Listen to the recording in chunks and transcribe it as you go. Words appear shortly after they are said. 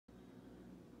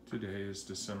Today is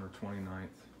December 29th,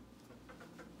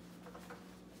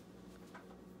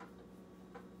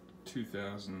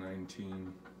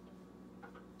 2019,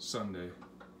 Sunday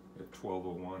at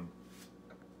 12:01.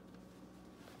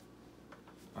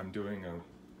 I'm doing a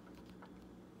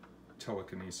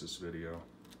telekinesis video.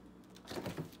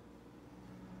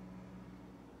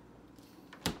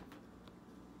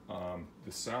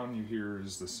 The sound you hear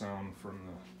is the sound from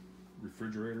the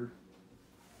refrigerator.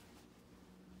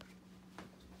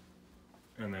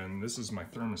 And then this is my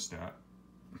thermostat.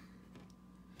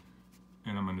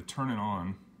 And I'm going to turn it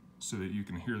on so that you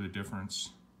can hear the difference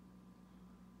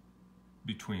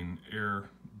between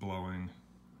air blowing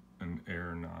and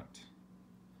air not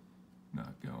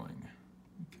going.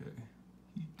 Okay,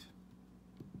 heat.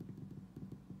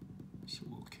 So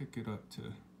we'll kick it up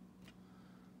to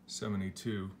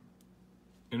 72.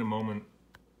 In a moment,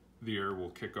 the air will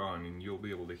kick on and you'll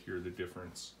be able to hear the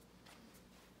difference.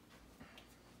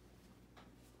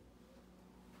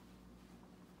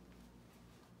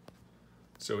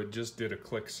 So it just did a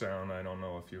click sound. I don't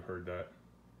know if you heard that.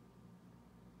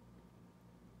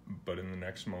 But in the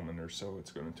next moment or so, it's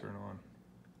going to turn on.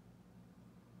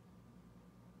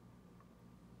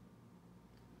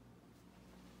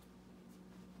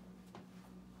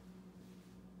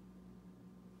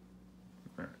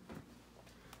 All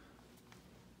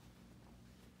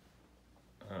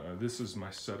right. This is my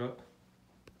setup.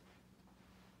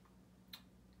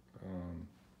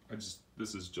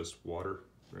 This is just water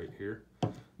right here.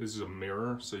 This is a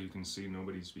mirror, so you can see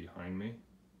nobody's behind me.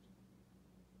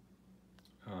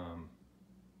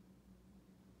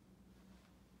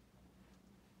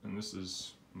 And this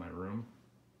is my room.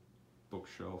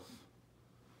 Bookshelf,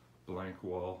 blank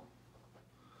wall,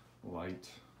 light,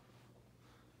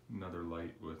 another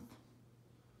light with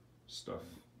stuff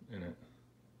in it.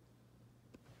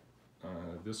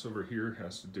 This over here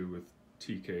has to do with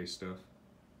TK stuff.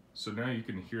 So now you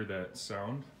can hear that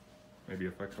sound. Maybe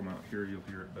if I come out here, you'll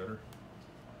hear it better.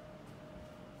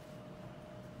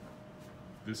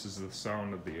 This is the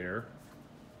sound of the air.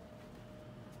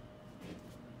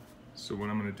 So what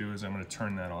I'm going to do is I'm going to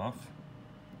turn that off.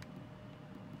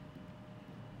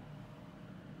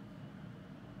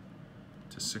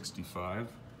 To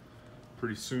 65.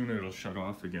 Pretty soon it'll shut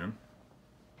off again.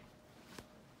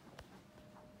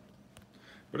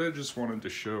 But I just wanted to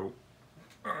show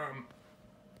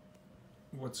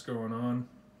what's going on.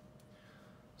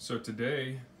 So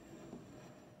today,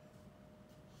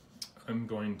 I'm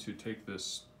going to take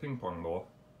this ping pong ball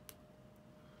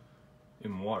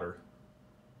in water,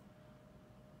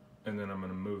 and then I'm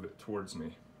going to move it towards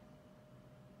me.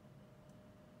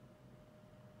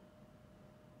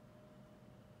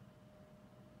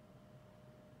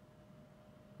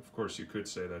 Of course, you could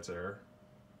say that's air.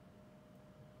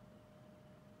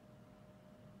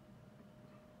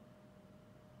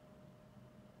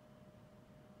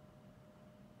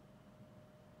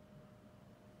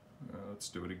 Let's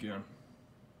do it again.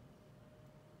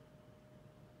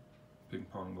 Ping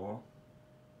pong ball.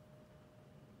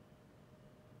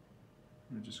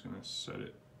 We're just going to set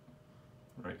it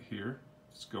right here.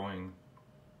 It's going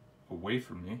away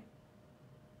from me.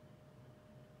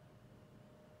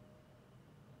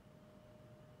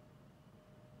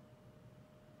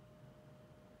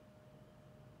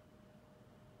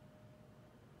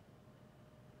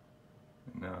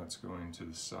 And now it's going to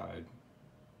the side.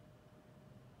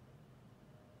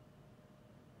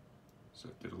 So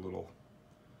it did a little.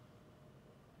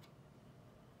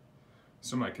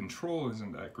 So my control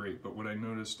isn't that great, but what I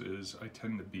noticed is I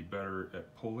tend to be better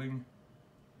at pulling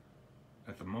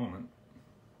at the moment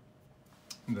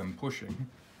than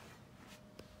pushing,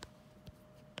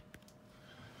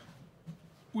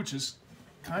 which is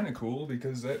kind of cool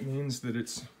because that means that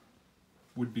it's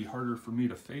would be harder for me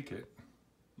to fake it,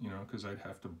 you know, because I'd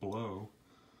have to blow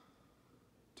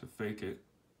to fake it.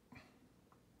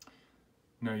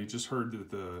 Now you just heard that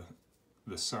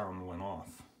the sound went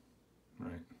off,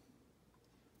 right?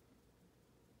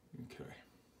 Okay.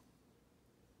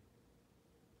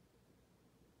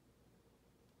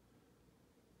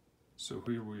 So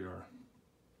here we are.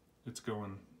 It's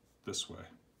going this way.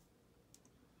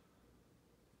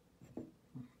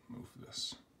 Move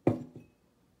this.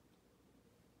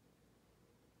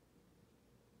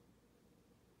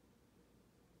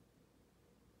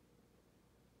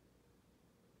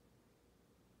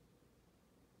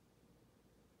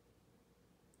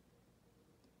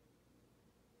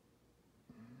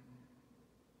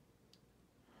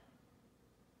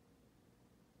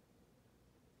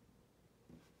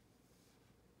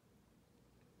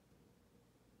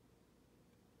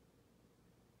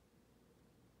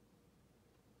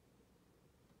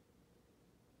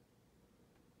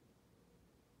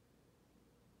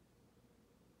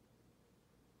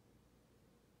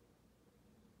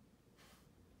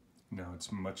 Now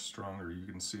it's much stronger. You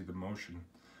can see the motion,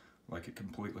 like it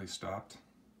completely stopped.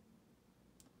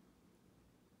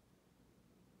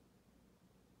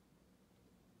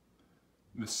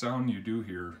 The sound you do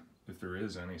hear, if there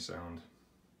is any sound,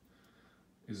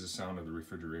 is the sound of the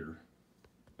refrigerator,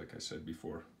 like I said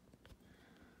before.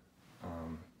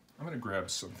 I'm going to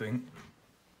grab something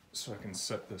so I can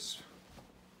set this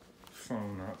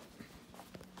phone up.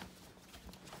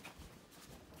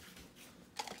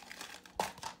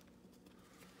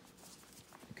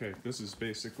 Okay, this is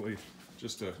basically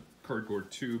just a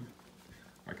cardboard tube.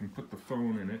 I can put the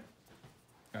phone in it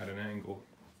at an angle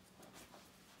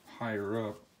higher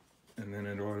up, and then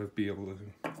it ought to be able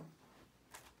to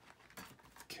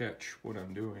catch what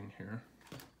I'm doing here.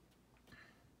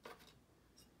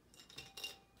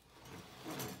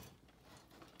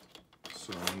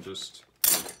 So I'm just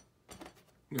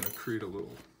going to create a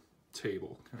little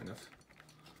table, kind of.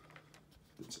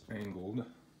 It's angled.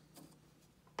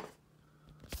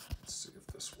 Let's see if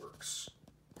this works.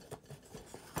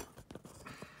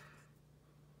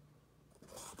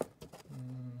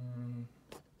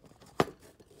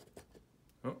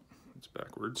 Oh, it's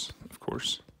backwards, of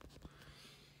course.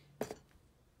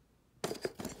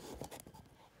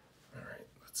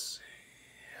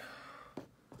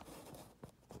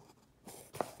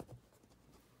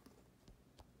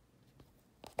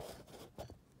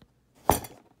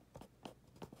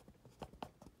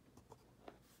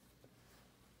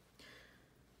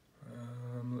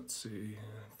 Let's see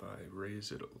if I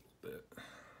raise it a little bit,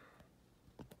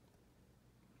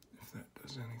 if that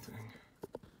does anything.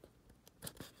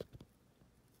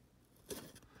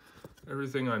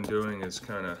 Everything I'm doing is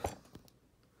kind of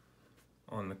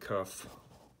on the cuff,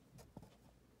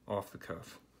 off the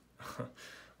cuff,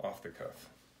 off the cuff.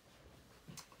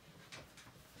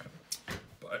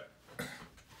 But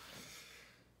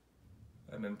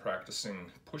I've been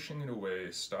practicing pushing it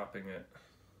away, stopping it,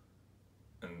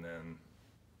 and then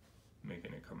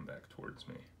making it come back towards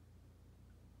me.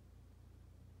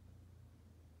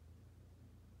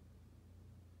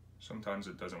 Sometimes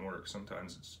it doesn't work,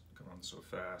 sometimes it's going so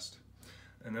fast.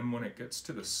 And then when it gets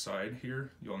to the side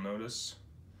here, you'll notice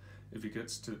if it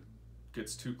gets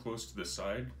too close to the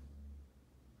side,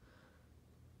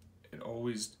 it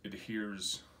always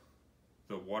adheres,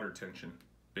 the water tension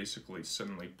basically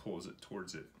suddenly pulls it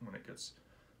towards it when it gets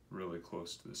really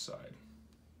close to the side.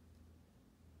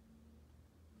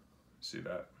 See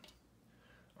that?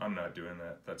 I'm not doing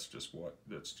that. That's just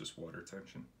water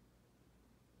tension.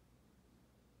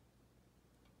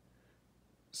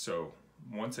 So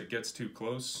once it gets too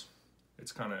close,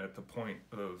 it's kind of at the point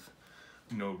of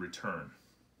no return.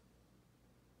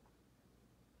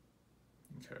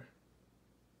 Okay.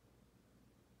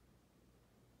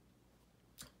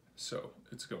 So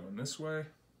it's going this way.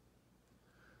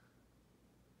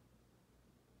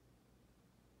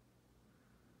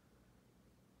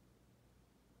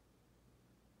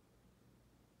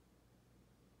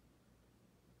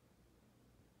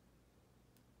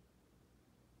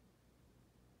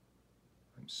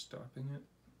 I'm stopping it,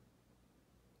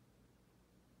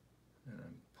 and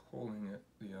I'm pulling it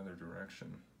the other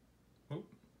direction. Oop.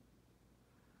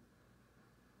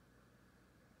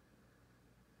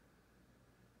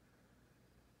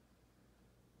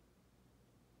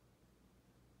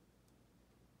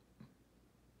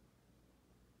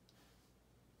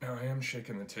 Now I am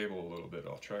shaking the table a little bit.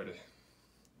 I'll try to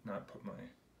not put my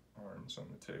arms on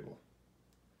the table.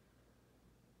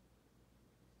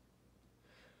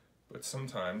 But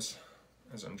sometimes,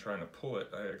 as I'm trying to pull it,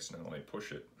 I accidentally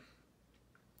push it.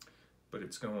 But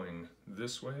it's going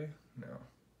this way now.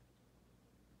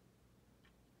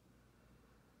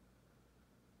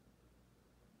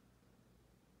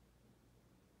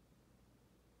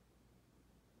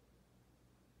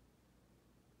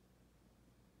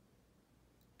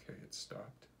 Okay, it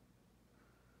stopped.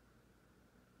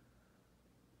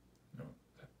 No,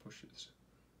 that pushes.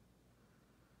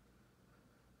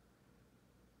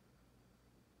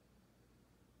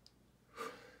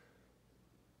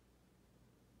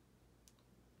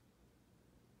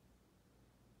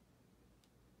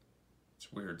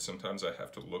 It's weird, sometimes I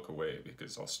have to look away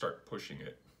because I'll start pushing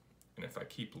it, and if I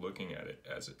keep looking at it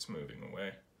as it's moving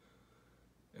away,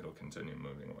 it'll continue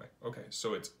moving away. Okay,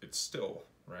 so it's still,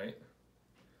 right?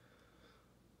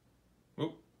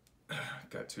 Oop,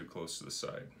 got too close to the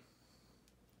side.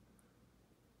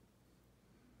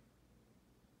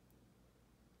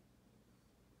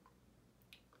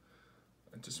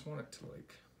 I just want it to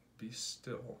like be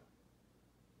still.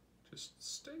 Just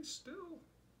stay still.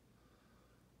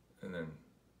 And then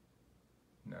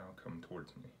now come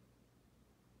towards me.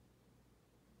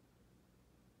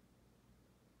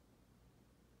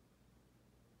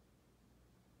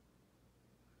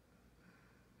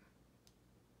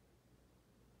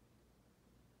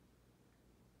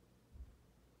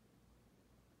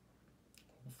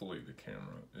 hopefully the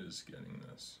camera is getting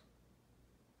this.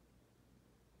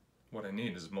 What I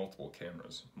need is multiple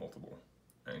cameras, multiple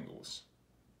angles.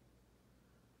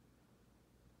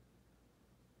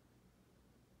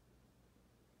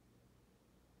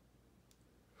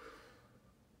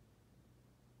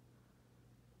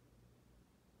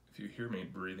 If you hear me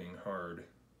breathing hard,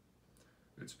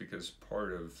 it's because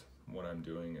part of what I'm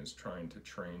doing is trying to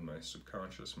train my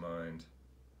subconscious mind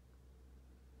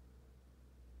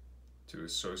to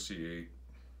associate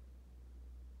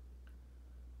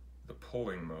the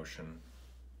pulling motion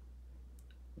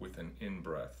with an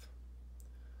in-breath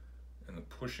and the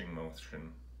pushing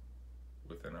motion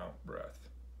with an out-breath.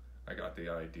 I got the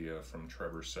idea from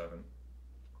Trevor 7.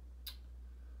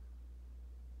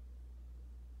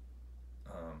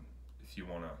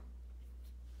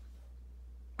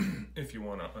 If you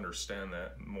wanna understand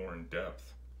that more in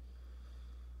depth,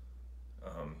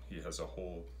 he has a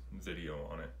whole video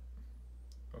on it.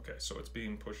 Okay, so it's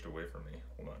being pushed away from me.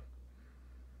 Hold on.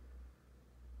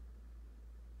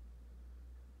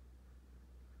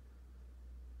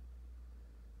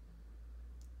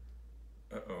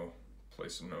 Uh-oh,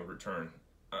 place of no return.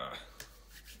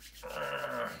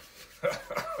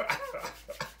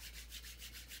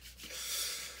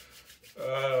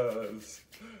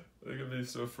 It can be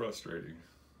so frustrating.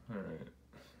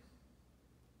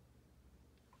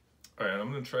 Alright,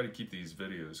 I'm going to try to keep these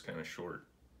videos kind of short,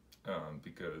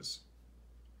 because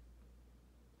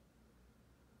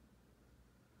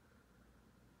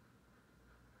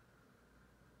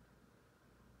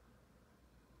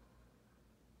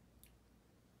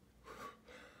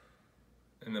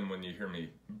and then when you hear me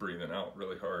breathing out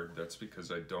really hard, that's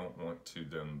because I don't want to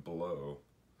then blow,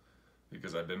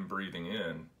 because I've been breathing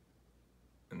in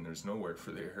and there's nowhere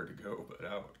for the air to go but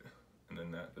out, and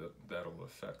then that'll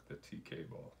affect the TK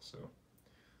ball. So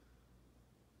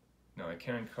now I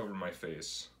can cover my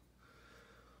face,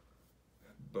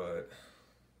 but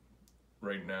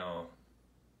right now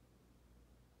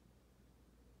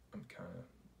I'm kind of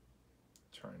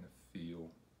trying to feel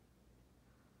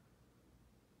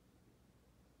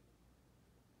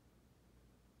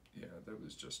that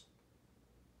was just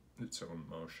its own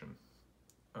motion.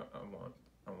 I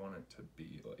want it to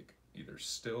be like either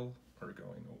still or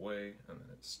going away, and then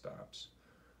it stops.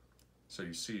 So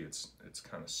you see it's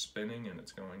kind of spinning and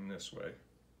it's going this way.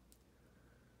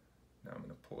 Now I'm going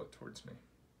to pull it towards me.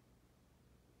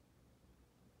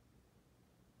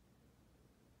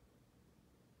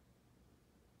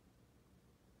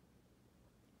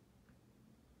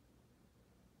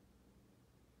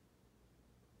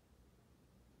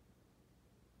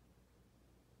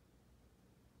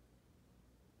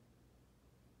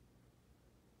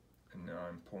 Now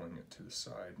I'm pulling it to the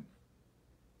side.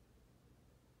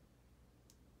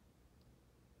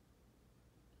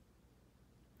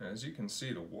 As you can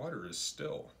see, the water is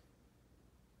still.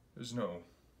 There's no,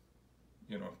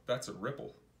 that's a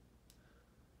ripple.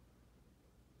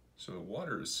 So the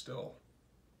water is still.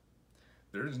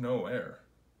 There is no air.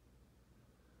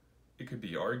 It could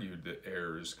be argued that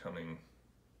air is coming,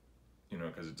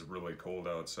 because it's really cold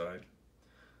outside.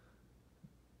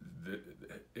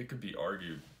 It could be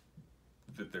argued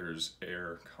that there's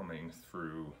air coming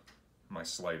through my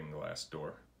sliding glass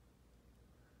door.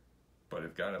 But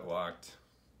I've got it locked.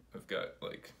 I've got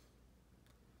like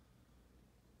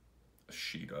a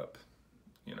sheet up,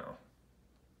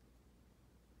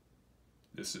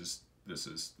 This is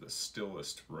the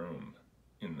stillest room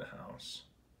in the house,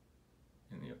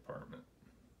 in the apartment.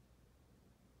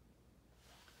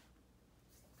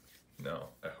 Now,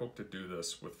 I hope to do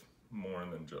this with more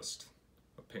than just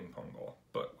a ping pong ball.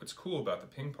 But what's cool about the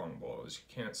ping pong ball is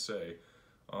you can't say,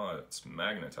 oh, it's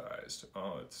magnetized.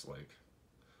 Oh, it's like,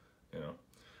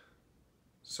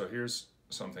 So here's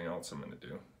something else I'm going to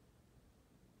do.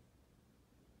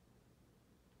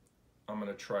 I'm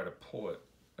going to try to pull it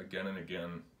again and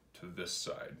again to this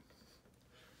side.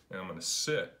 And I'm going to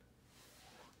sit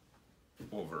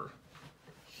over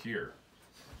here.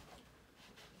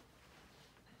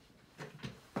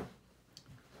 I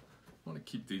want to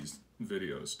keep these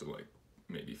videos to like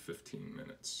maybe 15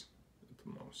 minutes at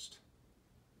the most.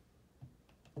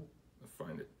 I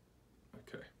find it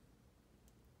okay.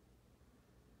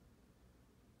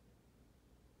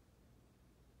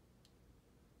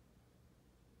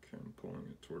 Okay, I'm pulling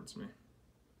it towards me.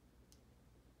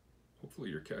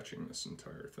 Hopefully you're catching this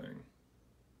entire thing.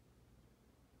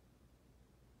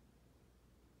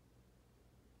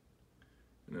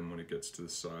 And then when it gets to the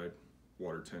side,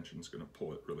 water tension is going to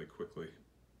pull it really quickly,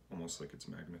 almost like it's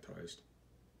magnetized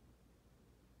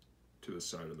to the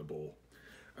side of the bowl.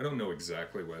 I don't know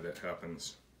exactly why that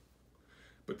happens,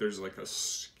 but there's like a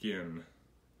skin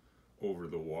over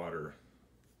the water,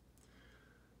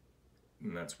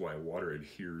 and that's why water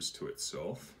adheres to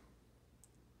itself.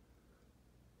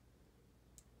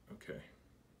 Okay,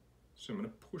 so I'm going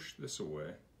to push this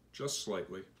away just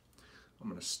slightly. I'm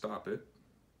going to stop it.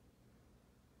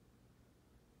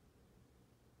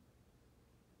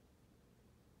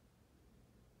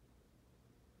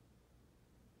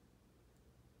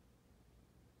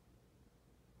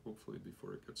 Hopefully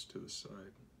before it gets to the side.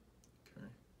 Okay.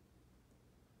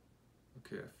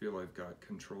 Okay, I feel I've got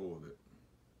control of it.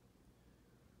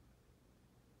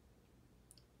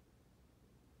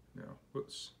 Now,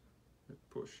 whoops, it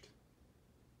pushed.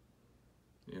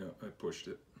 Yeah, I pushed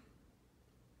it.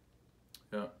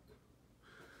 Yeah.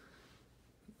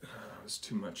 It was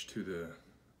too much to the,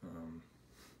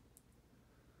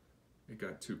 it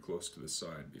got too close to the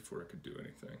side before I could do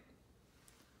anything.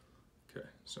 Okay,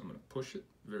 so I'm going to push it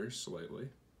very slightly,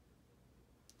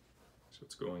 so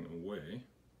it's going away.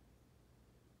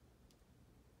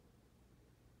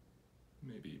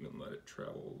 Maybe even let it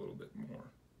travel a little bit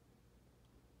more.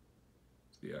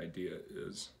 The idea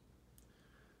is,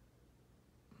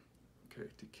 okay,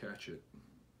 to catch it.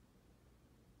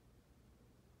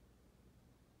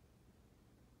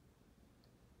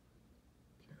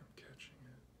 Okay, I'm catching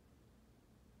it.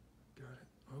 Got it.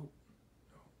 Oh,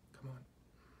 no, come on.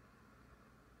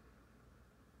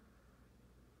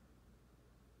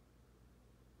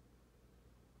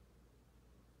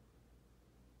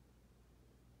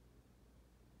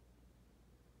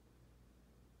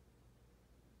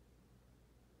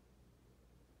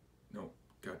 Nope,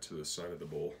 got to the side of the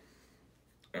bowl.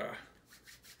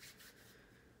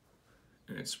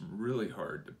 And it's really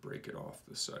hard to break it off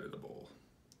the side of the bowl.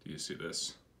 Do you see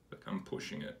this? Like I'm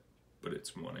pushing it, but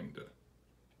it's wanting to.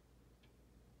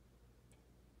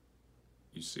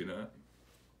 You see that?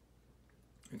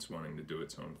 It's wanting to do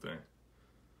its own thing.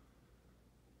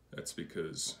 That's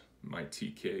because my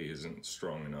TK isn't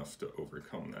strong enough to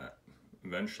overcome that.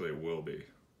 Eventually it will be.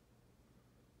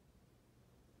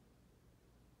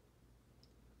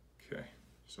 Okay,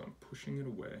 so I'm pushing it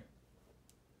away.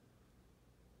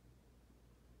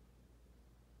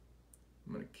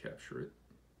 I'm going to capture it.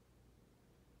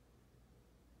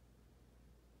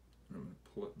 And I'm going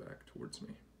to pull it back towards me.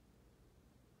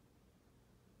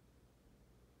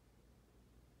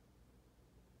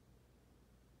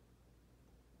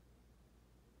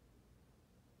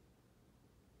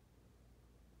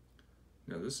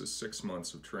 Now this is 6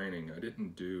 months of training. I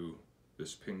didn't do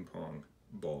this ping pong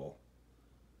ball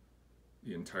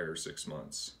the entire 6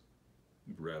 months.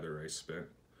 Rather, I spent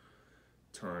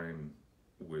time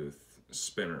with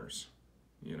spinners,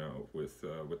 you know, with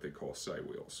what they call side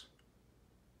wheels.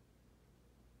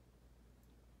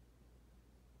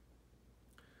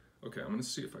 Okay, I'm going to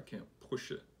see if I can't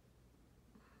push it.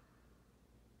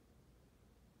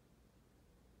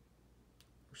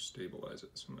 Or stabilize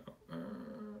it somehow.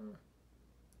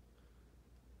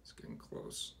 It's getting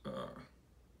close.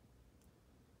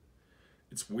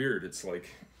 It's weird. It's like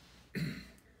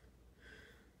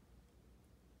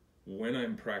when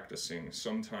I'm practicing,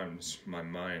 sometimes my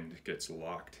mind gets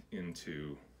locked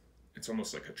into, it's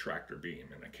almost like a tractor beam,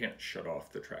 and I can't shut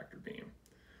off the tractor beam.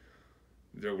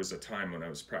 There was a time when I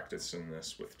was practicing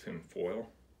this with tin foil,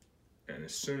 and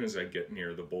as soon as I get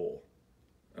near the bowl,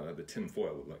 the tin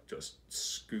foil would like just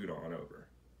scoot on over,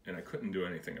 and I couldn't do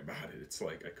anything about it. It's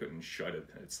like I couldn't shut it.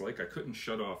 It's like I couldn't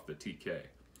shut off the TK,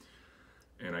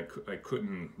 and I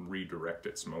couldn't redirect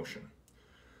its motion.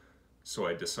 So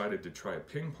I decided to try a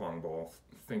ping pong ball,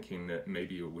 thinking that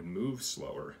maybe it would move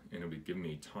slower and it would give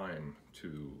me time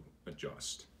to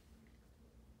adjust.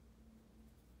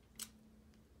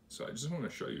 So I just want to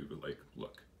show you, like,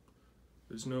 look,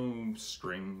 there's no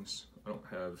strings. I don't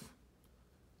have,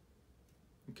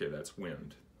 okay, that's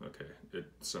wind. Okay, it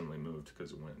suddenly moved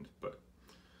because of wind, but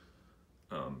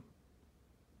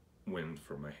wind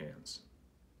from my hands.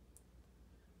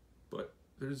 But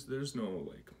there's no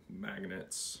like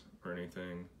magnets or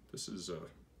anything. This is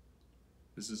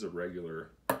a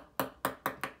regular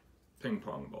ping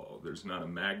pong ball. There's not a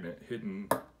magnet hidden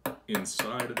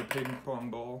inside of the ping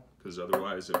pong ball, because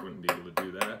otherwise it wouldn't be able to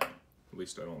do that. At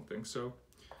least I don't think so.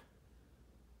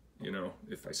 You know,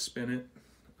 if I spin it,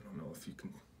 I don't know if you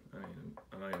can,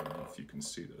 I don't know if you can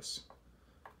see this,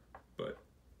 but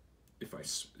if I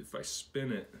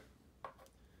spin it,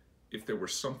 if there were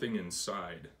something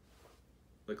inside,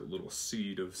 like a little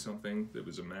seed of something that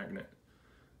was a magnet,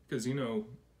 because, you know,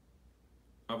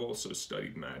 I've also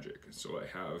studied magic, so I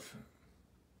have,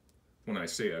 when I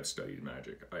say I've studied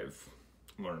magic, I've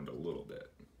learned a little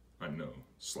bit. I'm no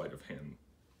sleight of hand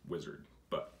wizard,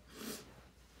 but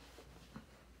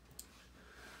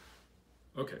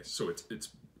Okay, so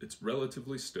it's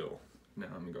relatively still. Now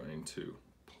I'm going to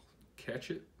catch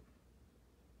it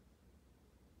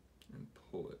and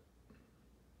pull it.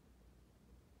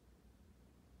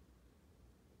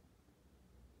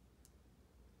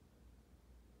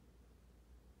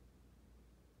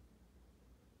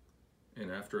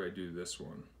 And after I do this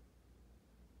one,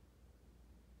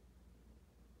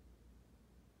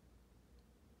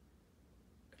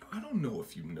 I don't know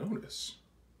if you notice,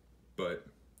 but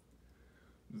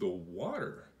the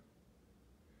water,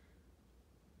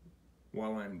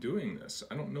 while I'm doing this,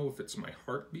 I don't know if it's my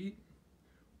heartbeat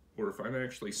or if I'm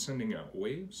actually sending out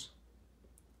waves,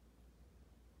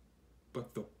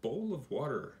 but the bowl of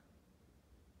water,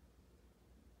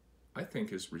 I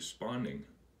think, is responding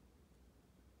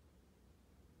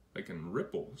like in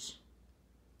ripples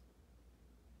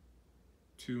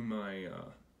to my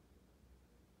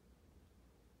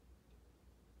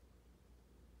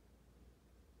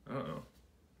I don't know,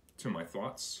 to my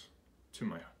thoughts, to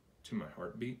my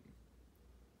heartbeat,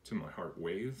 to my heart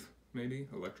wave, maybe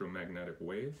electromagnetic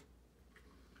wave.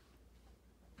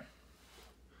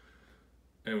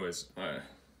 Anyways, I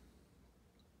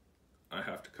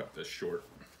have to cut this short.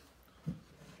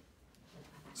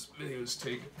 This video's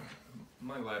taken.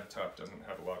 My laptop doesn't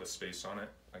have a lot of space on it.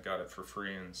 I got it for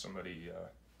free, and somebody,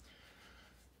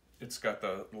 it's got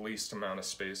the least amount of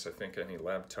space I think any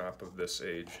laptop of this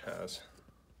age has.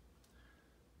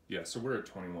 Yeah, so we're at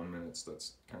 21 minutes.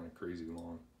 That's kind of crazy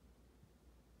long.